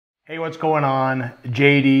Hey, what's going on?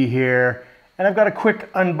 JD here, and I've got a quick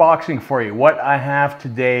unboxing for you. What I have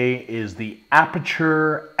today is the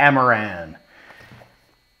Aputure Amaran,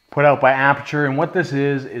 put out by Aputure, and what this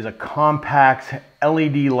is a compact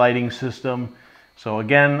LED lighting system. So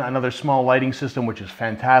again, another small lighting system, which is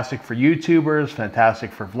fantastic for YouTubers, fantastic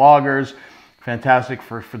for vloggers, fantastic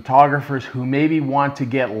for photographers who maybe want to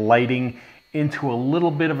get lighting into a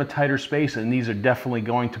little bit of a tighter space, and these are definitely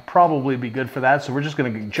going to probably be good for that. So we're just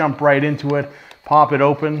going to jump right into it, pop it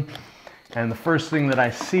open, and the first thing that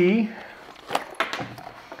I see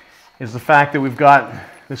is the fact that we've got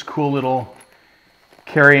this cool little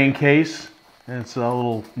carrying case, and it's a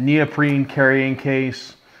little neoprene carrying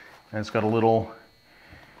case, and it's got a little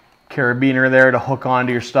carabiner there to hook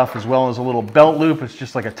onto your stuff, as well as a little belt loop. It's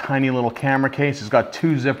just like a tiny little camera case. It's got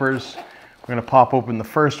two zippers. We're going to pop open the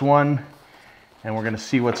first one, and we're going to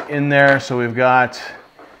see what's in there. So we've got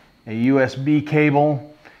a USB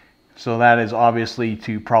cable. So that is obviously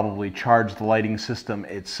to probably charge the lighting system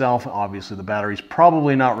itself. Obviously the battery's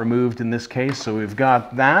probably not removed in this case. So we've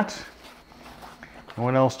got that. And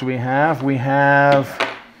what else do we have? We have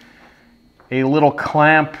a little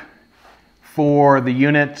clamp for the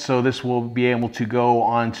unit. So this will be able to go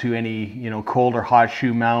onto any, cold or hot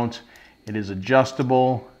shoe mount. It is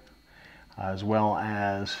adjustable, as well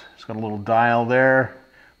as it's got a little dial there.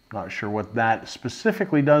 Not sure what that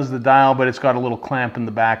specifically does, the dial, but it's got a little clamp in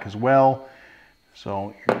the back as well.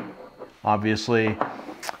 So obviously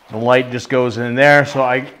the light just goes in there. So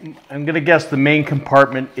I'm going to guess the main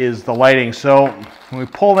compartment is the lighting. So when we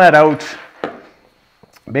pull that out,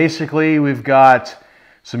 basically we've got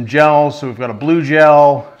some gels. So we've got a blue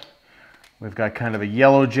gel, we've got kind of a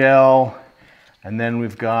yellow gel, and then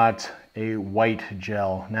we've got a white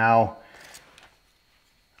gel. Now,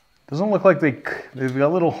 doesn't look like they've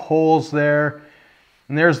got little holes there.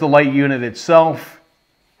 And there's the light unit itself.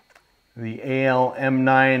 The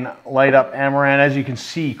AL-M9 Light Up Amaran. As you can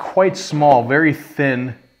see, quite small, very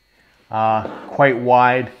thin, quite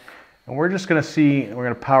wide. And we're just going to see, we're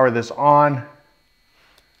going to power this on.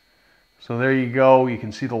 So there you go. You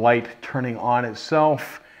can see the light turning on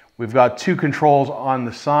itself. We've got two controls on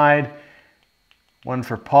the side. One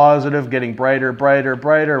for positive, getting brighter, brighter,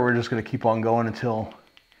 brighter. We're just going to keep on going until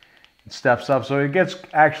it steps up. So it gets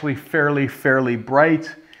actually fairly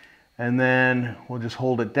bright, and then we'll just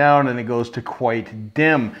hold it down and it goes to quite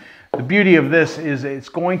dim. The beauty of this is it's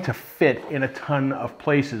going to fit in a ton of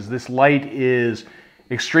places. This light is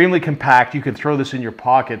extremely compact. You can throw this in your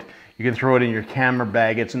pocket. You can throw it in your camera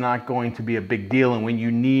bag. It's not going to be a big deal. And when you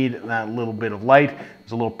need that little bit of light,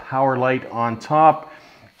 there's a little power light on top.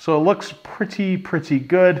 So it looks pretty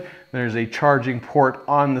good. There's a charging port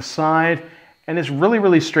on the side. And it's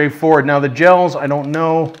really straightforward. Now the gels, I don't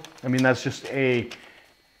know. I mean, that's just a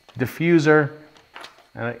diffuser.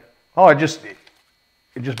 And it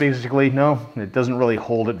just basically, no, it doesn't really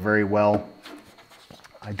hold it very well.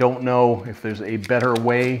 I don't know if there's a better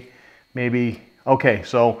way, maybe. Okay,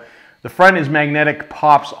 so the front is magnetic,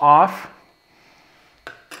 pops off.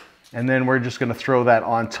 And then we're just going to throw that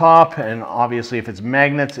on top. And obviously if it's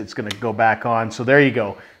magnets, it's going to go back on. So there you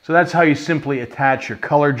go. So that's how you simply attach your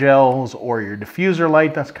color gels or your diffuser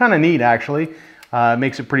light. That's kind of neat, actually. It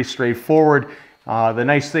makes it pretty straightforward. The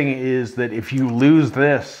nice thing is that if you lose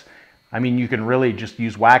this, I mean, you can really just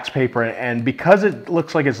use wax paper. And because it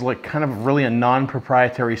looks like it's like kind of really a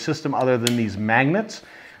non-proprietary system other than these magnets,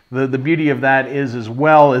 the beauty of that is as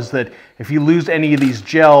well is that if you lose any of these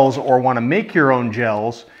gels or want to make your own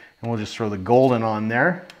gels, and we'll just throw the golden on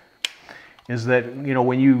there, is that,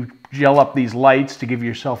 when you gel up these lights to give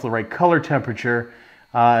yourself the right color temperature,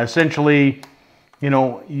 essentially,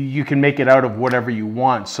 you can make it out of whatever you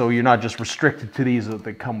want. So you're not just restricted to these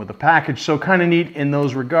that come with the package. So kind of neat in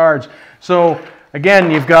those regards. So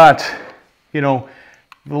again, you've got, the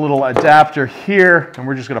little adapter here, and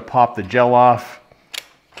we're just going to pop the gel off.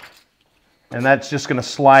 And that's just going to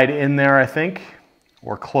slide in there, I think,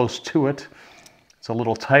 or close to it. It's a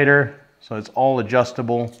little tighter, so it's all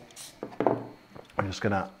adjustable. I'm just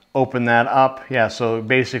going to open that up. Yeah, so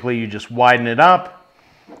basically you just widen it up.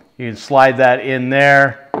 You can slide that in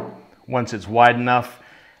there once it's wide enough.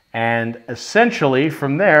 And essentially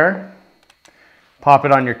from there, pop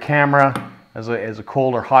it on your camera as a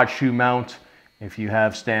cold or hot shoe mount. If you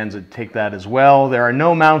have stands that take that as well. There are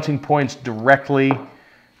no mounting points directly.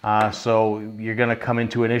 So you're going to come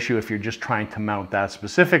into an issue if you're just trying to mount that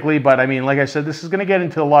specifically. But I mean, like I said, this is going to get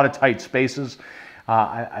into a lot of tight spaces.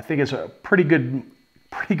 I think it's a pretty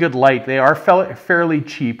good light. They are fairly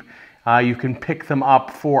cheap. You can pick them up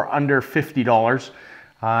for under $50.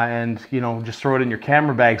 and just throw it in your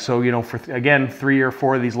camera bag. So for again 3 or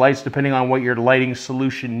 4 of these lights, depending on what your lighting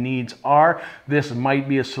solution needs are, this might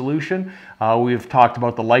be a solution. We've talked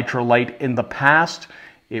about the Litra light in the past.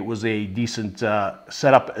 It was a decent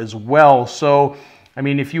setup as well. So I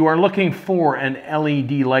mean, if you are looking for an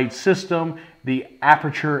LED light system, the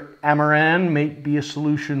Aputure Amaran may be a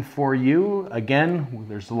solution for you. Again,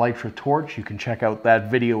 there's the Litra Torch. You can check out that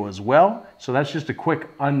video as well. So that's just a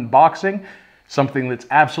quick unboxing. Something that's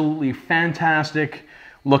absolutely fantastic,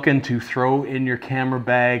 looking to throw in your camera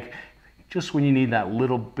bag just when you need that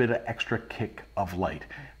little bit of extra kick of light.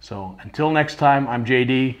 So until next time, I'm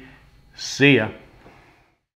JD. See ya.